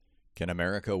Can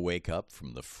America wake up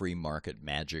from the free market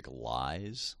magic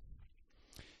lies?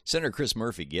 Senator Chris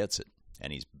Murphy gets it,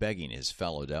 and he's begging his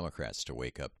fellow Democrats to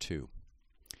wake up too.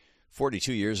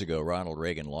 42 years ago, Ronald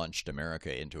Reagan launched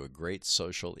America into a great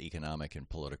social, economic, and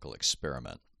political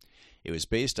experiment. It was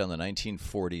based on the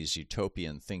 1940s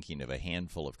utopian thinking of a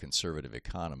handful of conservative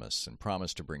economists and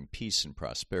promised to bring peace and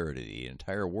prosperity to the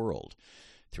entire world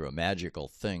through a magical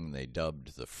thing they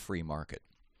dubbed the free market.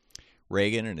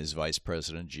 Reagan and his vice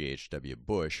president, G.H.W.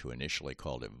 Bush, who initially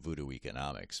called it voodoo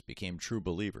economics, became true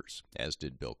believers, as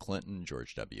did Bill Clinton,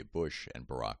 George W. Bush, and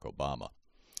Barack Obama.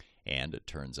 And it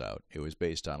turns out it was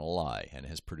based on a lie and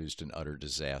has produced an utter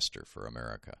disaster for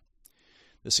America.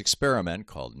 This experiment,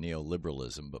 called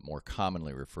neoliberalism, but more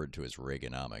commonly referred to as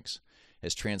Reaganomics,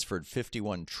 has transferred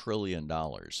 $51 trillion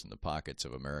in the pockets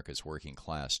of America's working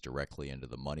class directly into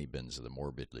the money bins of the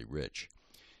morbidly rich,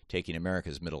 taking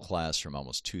America's middle class from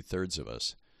almost two-thirds of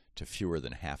us to fewer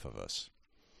than half of us.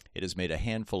 It has made a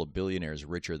handful of billionaires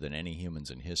richer than any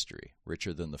humans in history,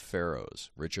 richer than the pharaohs,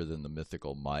 richer than the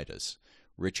mythical Midas,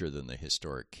 richer than the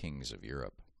historic kings of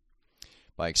Europe.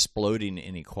 By exploding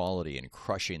inequality and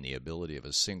crushing the ability of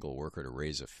a single worker to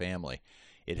raise a family,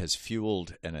 it has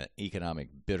fueled an economic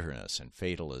bitterness and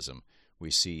fatalism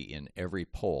we see in every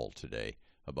poll today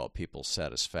about people's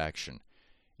satisfaction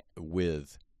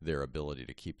with their ability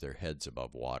to keep their heads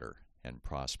above water and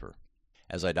prosper.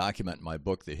 As I document in my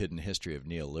book, The Hidden History of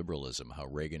Neoliberalism, How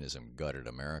Reaganism Gutted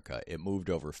America, it moved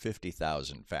over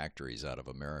 50,000 factories out of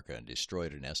America and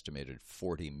destroyed an estimated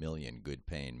 40 million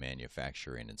good-paying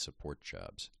manufacturing and support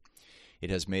jobs.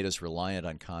 It has made us reliant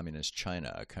on communist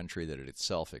China, a country that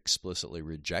itself explicitly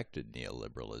rejected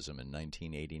neoliberalism in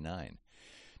 1989,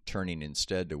 turning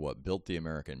instead to what built the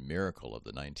American miracle of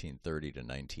the 1930 to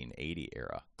 1980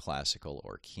 era, classical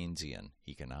or Keynesian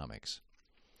economics.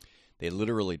 They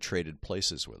literally traded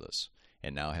places with us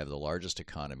and now have the largest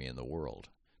economy in the world.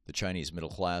 The Chinese middle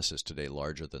class is today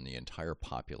larger than the entire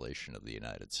population of the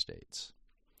United States.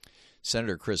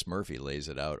 Senator Chris Murphy lays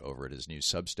it out over at his new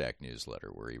Substack newsletter,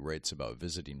 where he writes about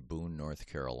visiting Boone, North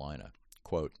Carolina.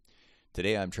 Quote,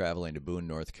 "Today I'm traveling to Boone,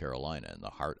 North Carolina, in the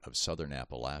heart of southern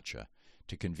Appalachia,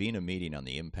 to convene a meeting on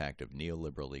the impact of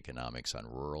neoliberal economics on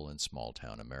rural and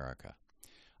small-town America.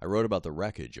 I wrote about the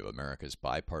wreckage of America's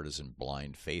bipartisan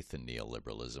blind faith in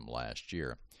neoliberalism last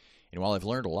year, and while I've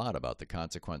learned a lot about the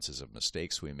consequences of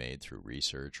mistakes we made through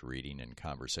research, reading, and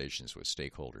conversations with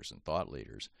stakeholders and thought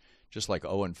leaders, just like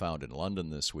Owen found in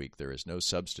London this week, there is no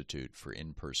substitute for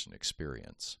in-person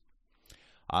experience.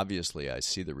 Obviously, I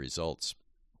see the results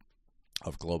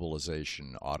of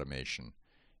globalization, automation,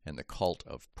 and the cult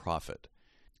of profit,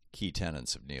 key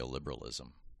tenets of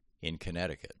neoliberalism. In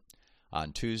Connecticut,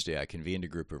 on Tuesday, I convened a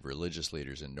group of religious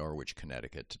leaders in Norwich,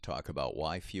 Connecticut, to talk about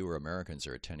why fewer Americans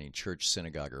are attending church,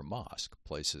 synagogue, or mosque,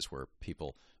 places where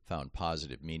people found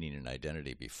positive meaning and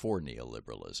identity before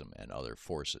neoliberalism and other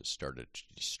forces started to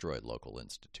destroy local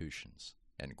institutions."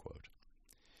 End quote.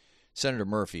 Senator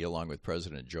Murphy, along with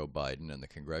President Joe Biden and the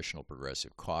Congressional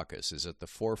Progressive Caucus, is at the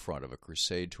forefront of a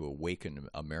crusade to awaken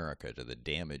America to the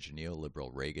damage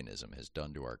neoliberal Reaganism has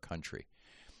done to our country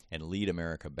and lead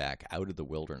America back out of the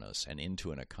wilderness and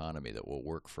into an economy that will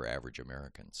work for average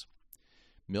Americans.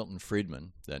 Milton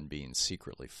Friedman, then being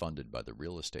secretly funded by the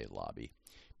real estate lobby,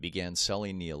 began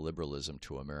selling neoliberalism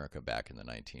to America back in the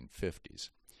 1950s,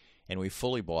 and we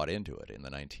fully bought into it in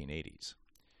the 1980s.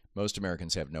 Most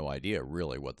Americans have no idea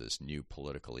really what this new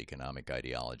political economic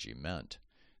ideology meant.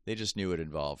 They just knew it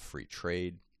involved free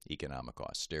trade, economic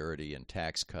austerity and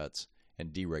tax cuts,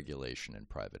 and deregulation and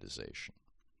privatization.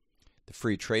 The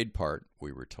free trade part,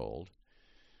 we were told,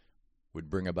 would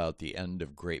bring about the end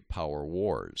of great power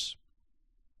wars,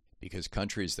 because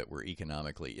countries that were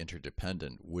economically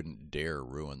interdependent wouldn't dare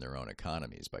ruin their own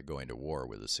economies by going to war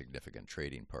with a significant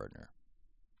trading partner.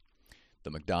 The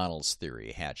McDonald's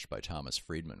theory, hatched by Thomas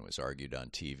Friedman, was argued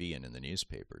on TV and in the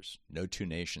newspapers. No two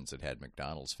nations that had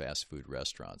McDonald's fast food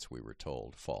restaurants, we were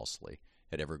told, falsely,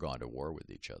 had ever gone to war with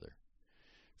each other.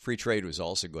 Free trade was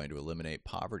also going to eliminate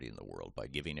poverty in the world by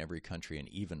giving every country an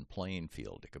even playing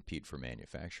field to compete for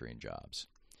manufacturing jobs.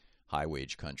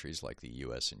 High-wage countries like the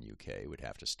U.S. and U.K. would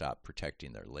have to stop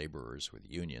protecting their laborers with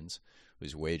unions,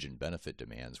 whose wage and benefit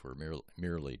demands were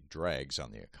merely drags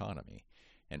on the economy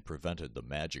and prevented the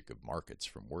magic of markets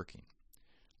from working.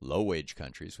 Low-wage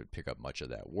countries would pick up much of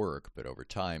that work, but over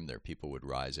time their people would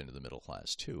rise into the middle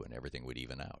class too, and everything would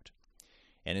even out.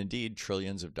 And indeed,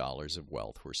 trillions of dollars of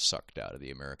wealth were sucked out of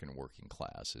the American working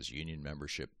class as union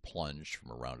membership plunged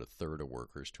from around a third of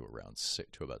workers to about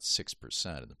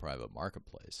 6% in the private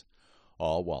marketplace,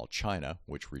 all while China,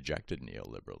 which rejected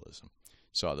neoliberalism,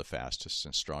 saw the fastest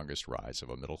and strongest rise of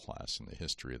a middle class in the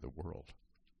history of the world.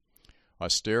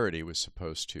 Austerity was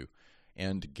supposed to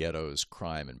end ghettos,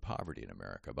 crime, and poverty in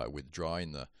America by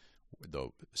withdrawing the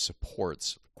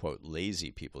supports, quote,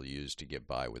 lazy people used to get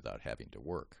by without having to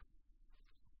work.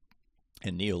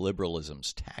 And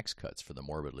neoliberalism's tax cuts for the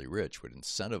morbidly rich would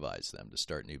incentivize them to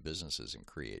start new businesses and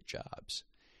create jobs.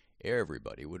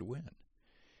 Everybody would win.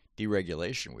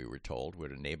 Deregulation, we were told,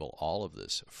 would enable all of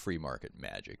this free market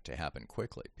magic to happen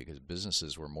quickly because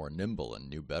businesses were more nimble and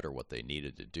knew better what they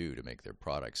needed to do to make their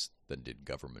products than did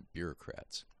government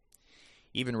bureaucrats.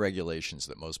 Even regulations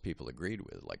that most people agreed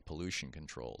with, like pollution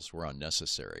controls, were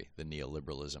unnecessary, the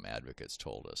neoliberalism advocates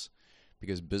told us,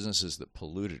 because businesses that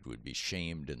polluted would be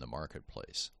shamed in the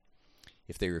marketplace.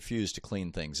 If they refused to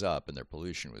clean things up and their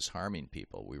pollution was harming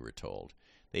people, we were told,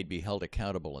 they'd be held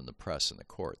accountable in the press and the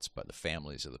courts by the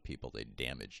families of the people they'd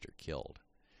damaged or killed.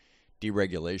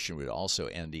 Deregulation would also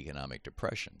end economic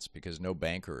depressions because no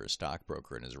banker or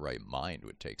stockbroker in his right mind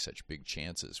would take such big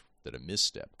chances that a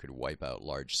misstep could wipe out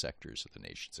large sectors of the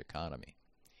nation's economy.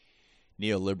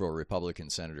 Neoliberal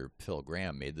Republican Senator Phil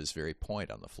Gramm made this very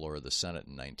point on the floor of the Senate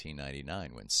in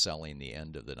 1999 when selling the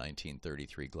end of the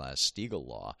 1933 Glass-Steagall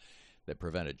law that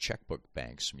prevented checkbook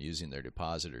banks from using their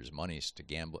depositors' money to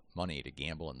gamble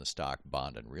in the stock,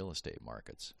 bond, and real estate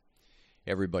markets.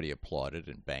 Everybody applauded,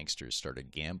 and banksters started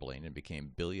gambling and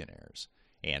became billionaires.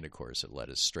 And, of course, it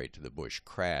led us straight to the Bush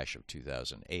crash of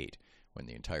 2008, when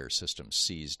the entire system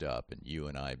seized up and you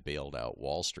and I bailed out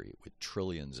Wall Street with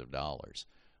trillions of dollars,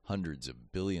 hundreds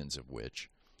of billions of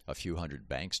which a few hundred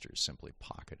banksters simply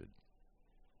pocketed.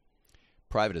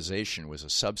 Privatization was a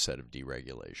subset of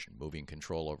deregulation, moving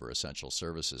control over essential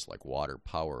services like water,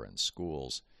 power, and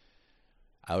schools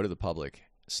out of the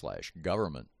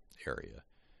public/government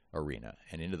arena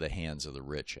and into the hands of the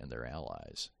rich and their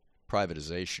allies.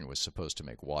 Privatization was supposed to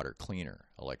make water cleaner,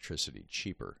 electricity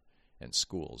cheaper, and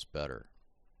schools better.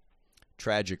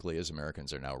 Tragically, as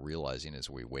Americans are now realizing as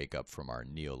we wake up from our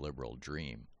neoliberal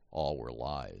dream, all were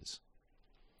lies.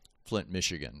 Flint,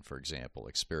 Michigan, for example,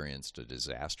 experienced a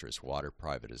disastrous water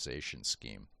privatization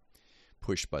scheme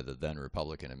pushed by the then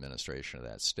Republican administration of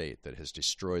that state that has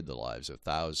destroyed the lives of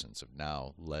thousands of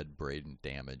now lead-brain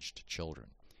damaged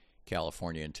children.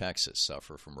 California and Texas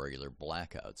suffer from regular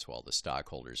blackouts while the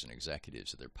stockholders and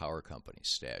executives of their power companies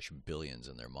stash billions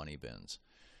in their money bins.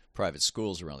 Public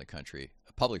schools around the country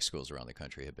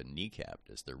have been kneecapped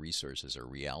as their resources are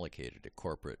reallocated to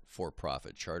corporate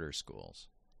for-profit charter schools.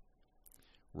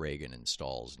 Reagan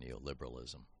installs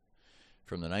neoliberalism.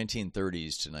 From the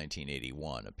 1930s to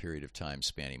 1981, a period of time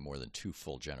spanning more than 2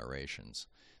 full generations,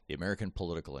 the American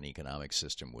political and economic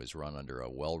system was run under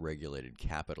a well-regulated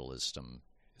capitalism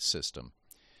system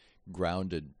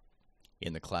grounded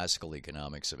in the classical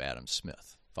economics of Adam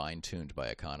Smith, fine-tuned by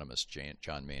economist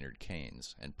John Maynard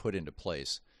Keynes, and put into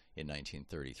place in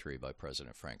 1933 by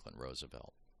President Franklin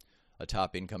Roosevelt. A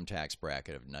top income tax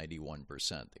bracket of 91%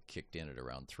 that kicked in at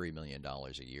around $3 million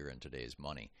a year in today's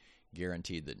money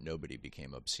guaranteed that nobody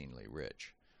became obscenely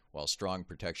rich, while strong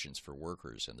protections for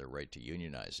workers and their right to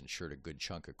unionize ensured a good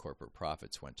chunk of corporate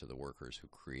profits went to the workers who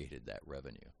created that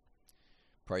revenue.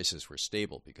 Prices were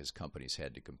stable because companies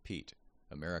had to compete.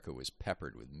 America was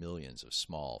peppered with millions of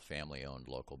small, family-owned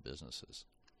local businesses.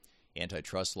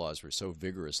 Antitrust laws were so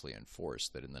vigorously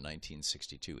enforced that in the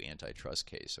 1962 antitrust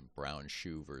case of Brown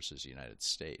Shoe versus United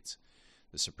States,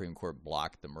 the Supreme Court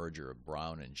blocked the merger of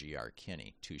Brown and G.R.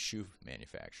 Kinney, 2 shoe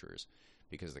manufacturers,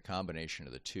 because the combination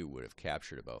of the two would have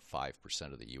captured about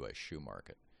 5% of the U.S. shoe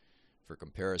market. For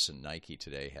comparison, Nike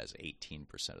today has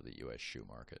 18% of the U.S. shoe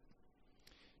market.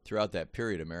 Throughout that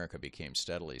period, America became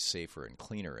steadily safer and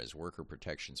cleaner as worker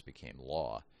protections became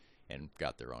law and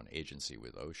got their own agency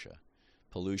with OSHA.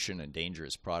 Pollution and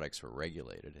dangerous products were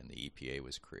regulated, and the EPA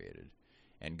was created,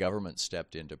 and government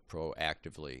stepped in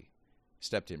proactively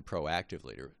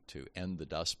to end the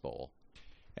Dust Bowl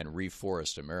and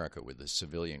reforest America with the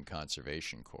Civilian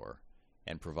Conservation Corps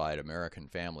and provide American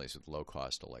families with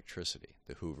low-cost electricity,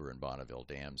 the Hoover and Bonneville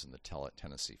Dams and the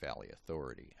Tennessee Valley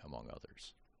Authority, among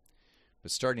others. But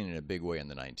starting in a big way in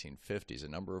the 1950s, a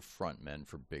number of frontmen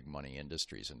for big money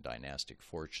industries and dynastic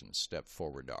fortunes stepped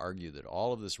forward to argue that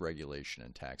all of this regulation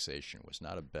and taxation was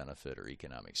not a benefit or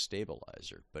economic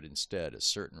stabilizer, but instead a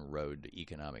certain road to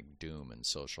economic doom and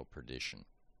social perdition.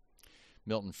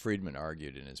 Milton Friedman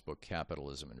argued in his book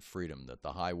Capitalism and Freedom that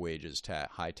the high wages,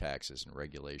 high taxes, and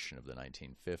regulation of the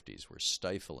 1950s were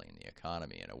stifling the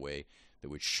economy in a way that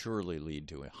would surely lead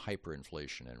to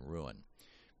hyperinflation and ruin,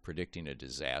 predicting a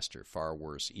disaster far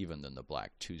worse even than the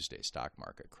Black Tuesday stock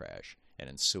market crash and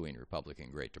ensuing Republican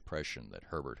Great Depression that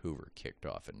Herbert Hoover kicked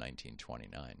off in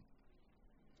 1929.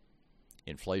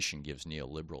 Inflation gives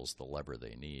neoliberals the lever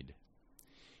they need.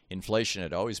 Inflation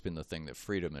had always been the thing that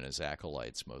Friedman and his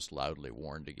acolytes most loudly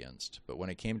warned against, but when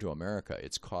it came to America,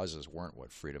 its causes weren't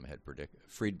what Friedman had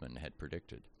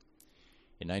predicted.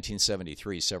 In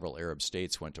 1973, several Arab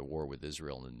states went to war with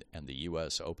Israel, and the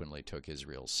U.S. openly took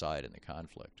Israel's side in the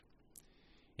conflict.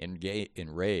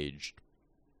 Enraged,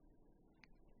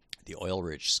 the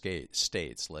oil-rich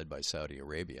states, led by Saudi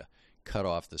Arabia, cut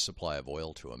off the supply of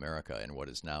oil to America in what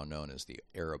is now known as the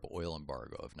Arab oil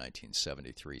embargo of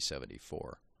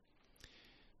 1973-74.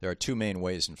 There are two main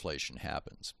ways inflation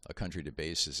happens. A country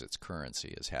debases its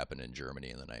currency, as happened in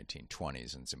Germany in the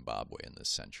 1920s and Zimbabwe in this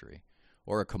century,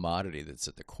 or a commodity that's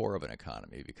at the core of an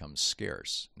economy becomes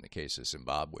scarce. In the case of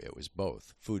Zimbabwe, it was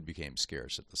both. Food became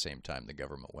scarce at the same time the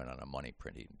government went on a money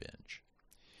printing binge.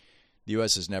 The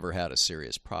U.S. has never had a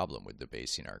serious problem with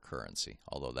debasing our currency,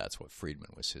 although that's what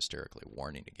Friedman was hysterically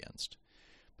warning against.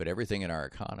 But everything in our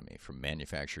economy, from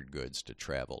manufactured goods to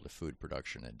travel to food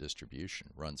production and distribution,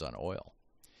 runs on oil.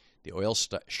 The oil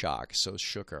shock so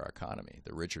shook our economy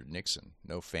that Richard Nixon,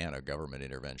 no fan of government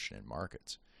intervention in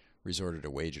markets, resorted to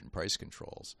wage and price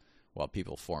controls, while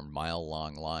people formed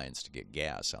mile-long lines to get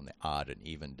gas on the odd and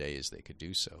even days they could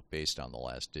do so, based on the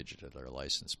last digit of their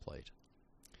license plate.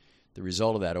 The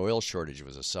result of that oil shortage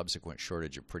was a subsequent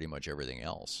shortage of pretty much everything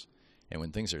else, and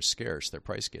when things are scarce, their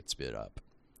price gets bid up.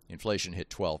 Inflation hit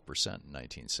 12% in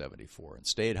 1974 and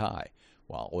stayed high,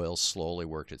 while oil slowly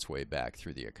worked its way back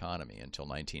through the economy until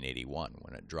 1981,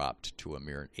 when it dropped to a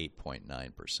mere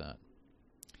 8.9%.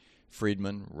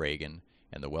 Friedman, Reagan,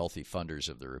 and the wealthy funders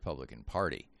of the Republican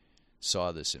Party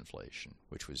saw this inflation,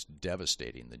 which was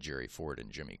devastating the Jerry Ford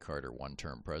and Jimmy Carter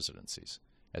one-term presidencies,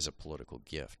 as a political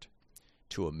gift.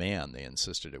 To a man, they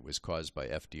insisted it was caused by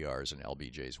FDR's and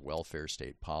LBJ's welfare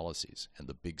state policies and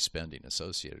the big spending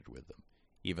associated with them,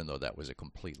 even though that was a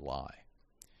complete lie.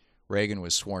 Reagan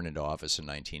was sworn into office in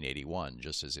 1981,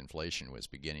 just as inflation was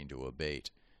beginning to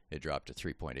abate. It dropped to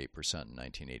 3.8% in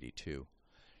 1982.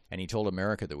 And he told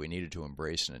America that we needed to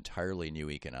embrace an entirely new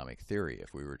economic theory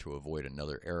if we were to avoid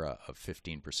another era of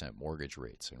 15% mortgage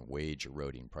rates and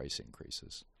wage-eroding price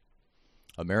increases.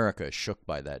 America, shook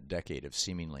by that decade of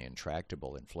seemingly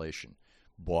intractable inflation,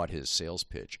 bought his sales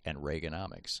pitch, and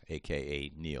Reaganomics, aka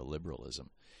neoliberalism,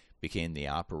 became the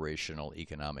operational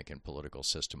economic and political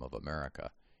system of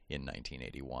America in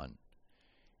 1981.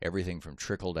 Everything from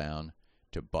trickle-down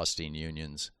to busting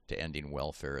unions to ending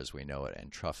welfare as we know it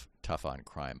and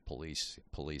tough-on-crime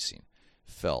policing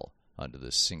fell under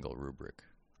this single rubric.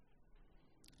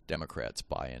 Democrats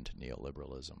buy into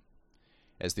neoliberalism.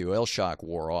 As the oil shock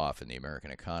wore off and the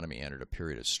American economy entered a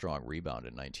period of strong rebound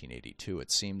in 1982, it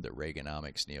seemed that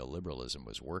Reaganomics neoliberalism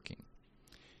was working.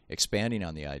 Expanding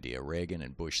on the idea, Reagan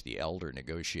and Bush the Elder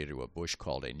negotiated what Bush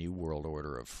called a new world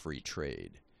order of free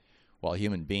trade. While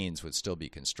human beings would still be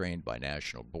constrained by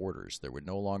national borders, there would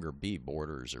no longer be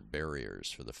borders or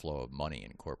barriers for the flow of money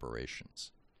and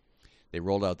corporations. They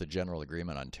rolled out the General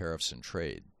Agreement on Tariffs and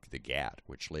Trade, the GATT,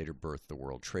 which later birthed the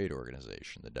World Trade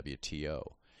Organization, the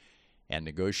WTO, and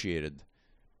negotiated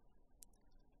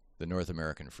the North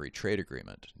American Free Trade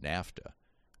Agreement, NAFTA,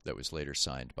 that was later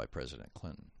signed by President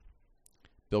Clinton.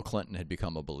 Bill Clinton had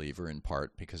become a believer in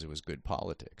part because it was good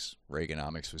politics.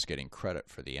 Reaganomics was getting credit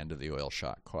for the end of the oil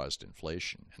shock caused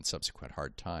inflation and subsequent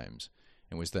hard times,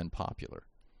 and was then popular.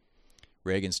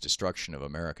 Reagan's destruction of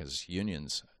America's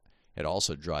unions had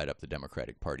also dried up the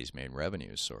Democratic Party's main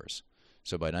revenue source.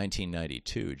 So by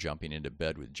 1992, jumping into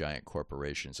bed with giant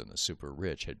corporations and the super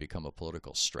rich had become a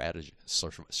political strategy,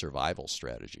 survival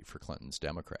strategy for Clinton's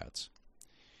Democrats.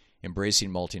 Embracing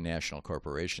multinational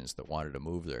corporations that wanted to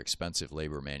move their expensive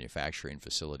labor manufacturing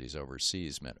facilities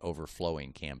overseas meant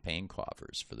overflowing campaign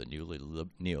coffers for the newly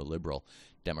neoliberal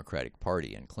Democratic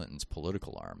Party and Clinton's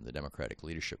political arm, the Democratic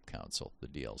Leadership Council, the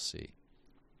DLC.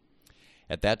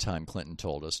 At that time, Clinton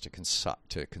told us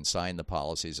to consign the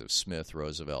policies of Smith,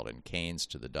 Roosevelt, and Keynes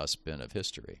to the dustbin of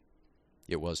history.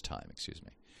 It was time,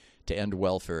 to end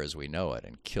welfare as we know it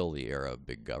and kill the era of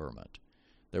big government.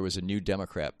 There was a new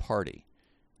Democrat Party.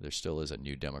 There still is a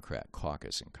new Democrat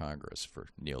caucus in Congress for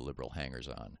neoliberal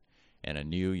hangers-on, and a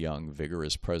new, young,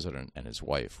 vigorous president and his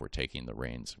wife were taking the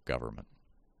reins of government.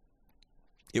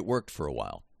 It worked for a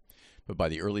while, but by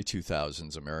the early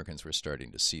 2000s, Americans were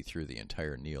starting to see through the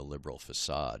entire neoliberal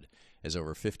facade, as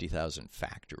over 50,000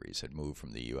 factories had moved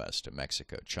from the U.S. to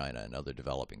Mexico, China, and other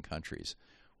developing countries,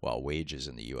 while wages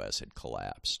in the U.S. had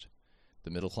collapsed.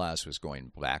 The middle class was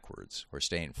going backwards, or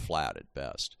staying flat at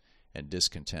best, and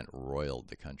discontent roiled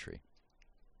the country.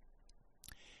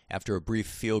 After a brief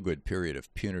feel-good period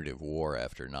of punitive war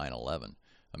after 9/11,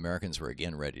 Americans were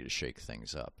again ready to shake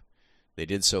things up. They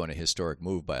did so in a historic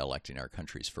move by electing our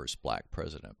country's first black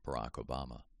president, Barack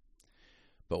Obama.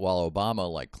 But while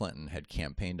Obama, like Clinton, had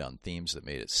campaigned on themes that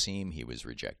made it seem he was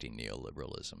rejecting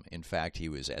neoliberalism, in fact, he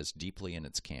was as deeply in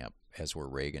its camp as were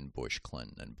Reagan, Bush,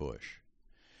 Clinton, and Bush.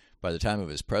 By the time of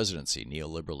his presidency,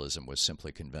 neoliberalism was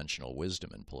simply conventional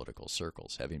wisdom in political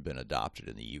circles, having been adopted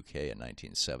in the UK in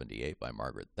 1978 by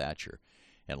Margaret Thatcher,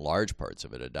 and large parts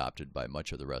of it adopted by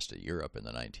much of the rest of Europe in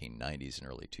the 1990s and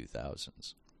early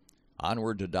 2000s.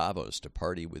 Onward to Davos to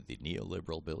party with the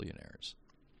neoliberal billionaires.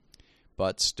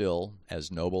 But still,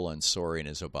 as noble and soaring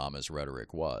as Obama's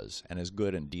rhetoric was, and as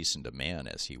good and decent a man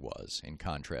as he was, in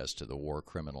contrast to the war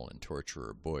criminal and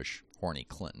torturer Bush, horny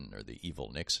Clinton, or the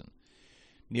evil Nixon,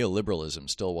 neoliberalism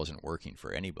still wasn't working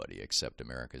for anybody except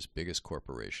America's biggest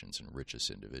corporations and richest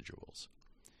individuals.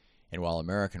 And while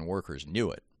American workers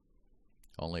knew it,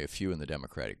 only a few in the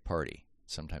Democratic Party,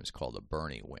 sometimes called the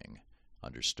Bernie wing,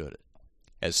 understood it.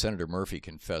 As Senator Murphy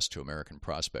confessed to American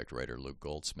Prospect writer Luke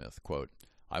Goldsmith, quote,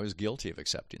 "I was guilty of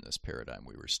accepting this paradigm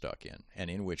we were stuck in, and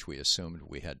in which we assumed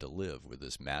we had to live with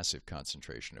this massive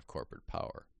concentration of corporate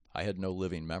power. I had no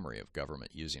living memory of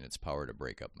government using its power to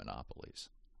break up monopolies."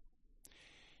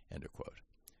 End of quote.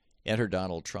 Enter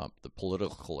Donald Trump, the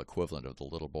political equivalent of the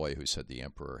little boy who said the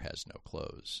emperor has no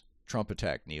clothes. Trump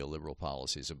attacked neoliberal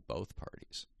policies of both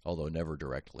parties, although never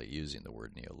directly using the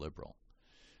word neoliberal.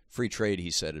 Free trade,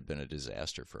 he said, had been a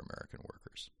disaster for American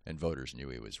workers, and voters knew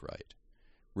he was right.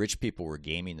 Rich people were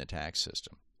gaming the tax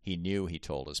system. He knew, he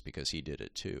told us, because he did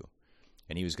it too,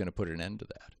 and he was going to put an end to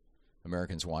that.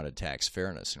 Americans wanted tax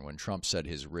fairness, and when Trump said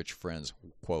his rich friends,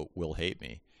 quote, "will hate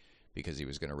me," because he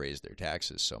was going to raise their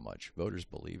taxes so much, voters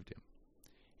believed him.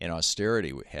 And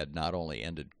austerity had not only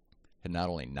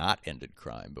not ended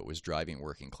crime, but was driving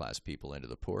working class people into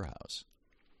the poorhouse.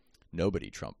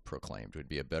 Nobody, Trump proclaimed, would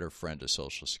be a better friend to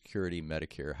Social Security,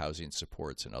 Medicare, housing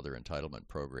supports, and other entitlement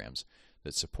programs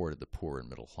that supported the poor and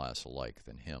middle class alike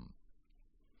than him.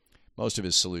 Most of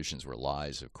his solutions were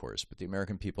lies, of course, but the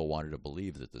American people wanted to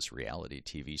believe that this reality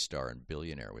TV star and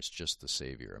billionaire was just the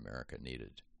savior America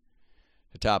needed.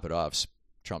 To top it off,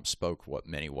 Trump spoke what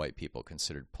many white people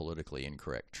considered politically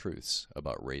incorrect truths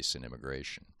about race and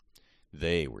immigration.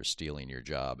 They were stealing your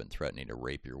job and threatening to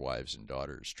rape your wives and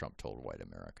daughters, Trump told white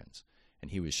Americans,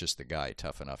 and he was just the guy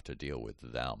tough enough to deal with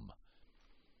them.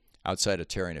 Outside of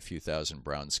tearing a few thousand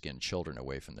brown-skinned children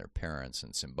away from their parents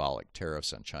and symbolic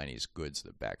tariffs on Chinese goods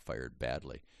that backfired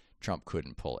badly, Trump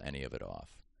couldn't pull any of it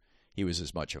off. He was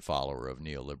as much a follower of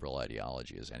neoliberal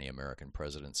ideology as any American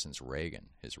president since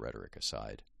Reagan, his rhetoric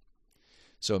aside.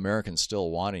 So Americans still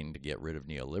wanting to get rid of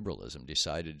neoliberalism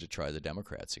decided to try the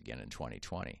Democrats again in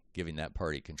 2020, giving that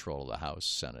party control of the House,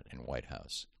 Senate, and White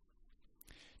House.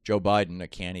 Joe Biden, a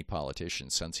canny politician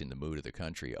sensing the mood of the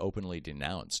country, openly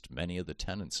denounced many of the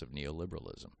tenets of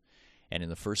neoliberalism, and in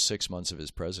the first 6 months of his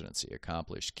presidency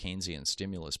accomplished Keynesian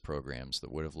stimulus programs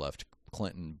that would have left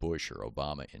Clinton, Bush, or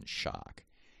Obama in shock,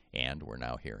 and, we're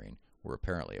now hearing, were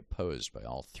apparently opposed by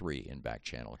all three in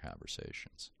back-channel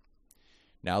conversations.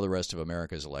 Now the rest of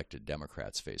America's elected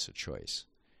Democrats face a choice,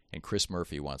 and Chris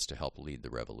Murphy wants to help lead the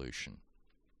revolution.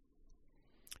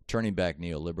 Turning back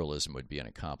neoliberalism would be an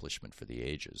accomplishment for the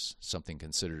ages, something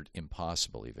considered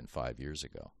impossible even 5 years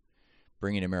ago.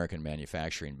 Bringing American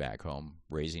manufacturing back home,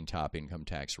 raising top income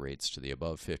tax rates to the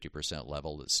above 50%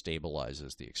 level that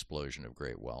stabilizes the explosion of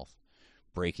great wealth,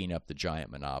 breaking up the giant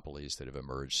monopolies that have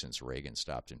emerged since Reagan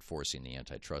stopped enforcing the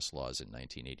antitrust laws in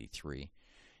 1983,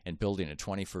 and building a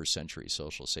 21st century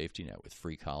social safety net with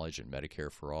free college and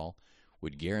Medicare for all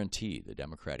would guarantee the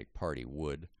Democratic Party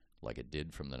would, like it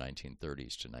did from the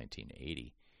 1930s to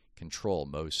 1980, control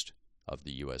most of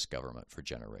the U.S. government for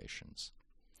generations.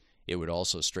 It would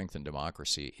also strengthen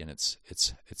democracy in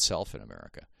itself in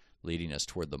America, leading us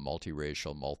toward the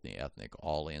multiracial, multi-ethnic,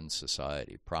 all-in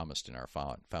society promised in our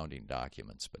founding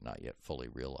documents but not yet fully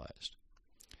realized.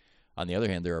 On the other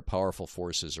hand, there are powerful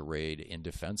forces arrayed in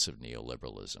defense of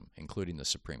neoliberalism, including the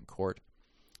Supreme Court,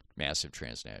 massive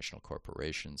transnational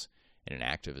corporations, and an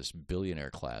activist billionaire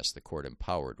class the court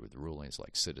empowered with rulings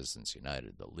like Citizens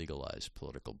United that legalized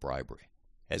political bribery.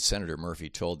 As Senator Murphy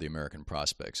told the American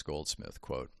Prospect's Goldsmith,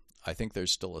 quote, "I think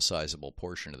there's still a sizable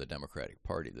portion of the Democratic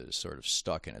Party that is sort of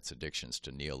stuck in its addictions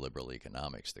to neoliberal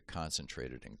economics that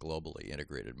concentrated and globally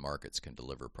integrated markets can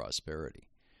deliver prosperity.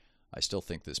 I still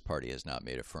think this party has not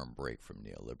made a firm break from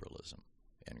neoliberalism."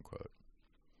 End quote.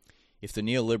 If the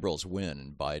neoliberals win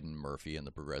and Biden, Murphy, and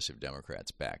the progressive Democrats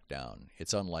back down,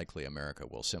 it's unlikely America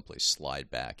will simply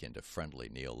slide back into friendly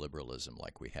neoliberalism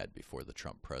like we had before the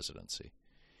Trump presidency.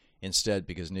 Instead,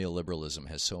 because neoliberalism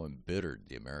has so embittered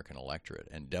the American electorate,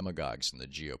 and demagogues in the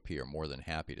GOP are more than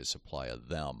happy to supply a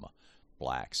them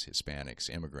blacks,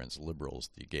 Hispanics, immigrants, liberals,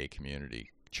 the gay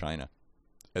community, China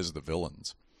as the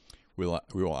villains, we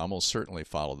will almost certainly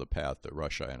follow the path that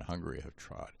Russia and Hungary have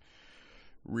trod,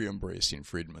 re-embracing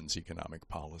Friedman's economic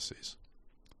policies.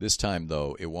 This time,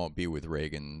 though, it won't be with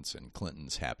Reagan's and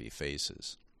Clinton's happy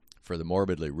faces. For the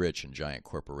morbidly rich and giant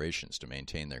corporations to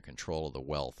maintain their control of the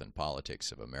wealth and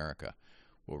politics of America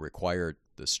will require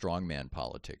the strongman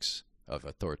politics of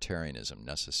authoritarianism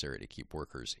necessary to keep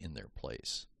workers in their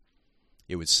place.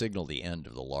 It would signal the end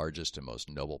of the largest and most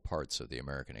noble parts of the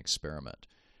American experiment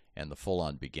and the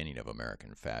full-on beginning of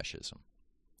American fascism.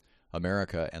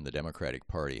 America and the Democratic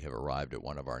Party have arrived at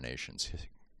one of our nation's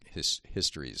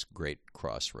history's great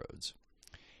crossroads.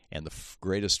 And the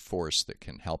greatest force that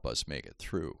can help us make it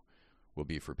through will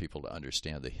be for people to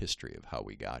understand the history of how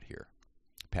we got here.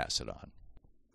 Pass it on.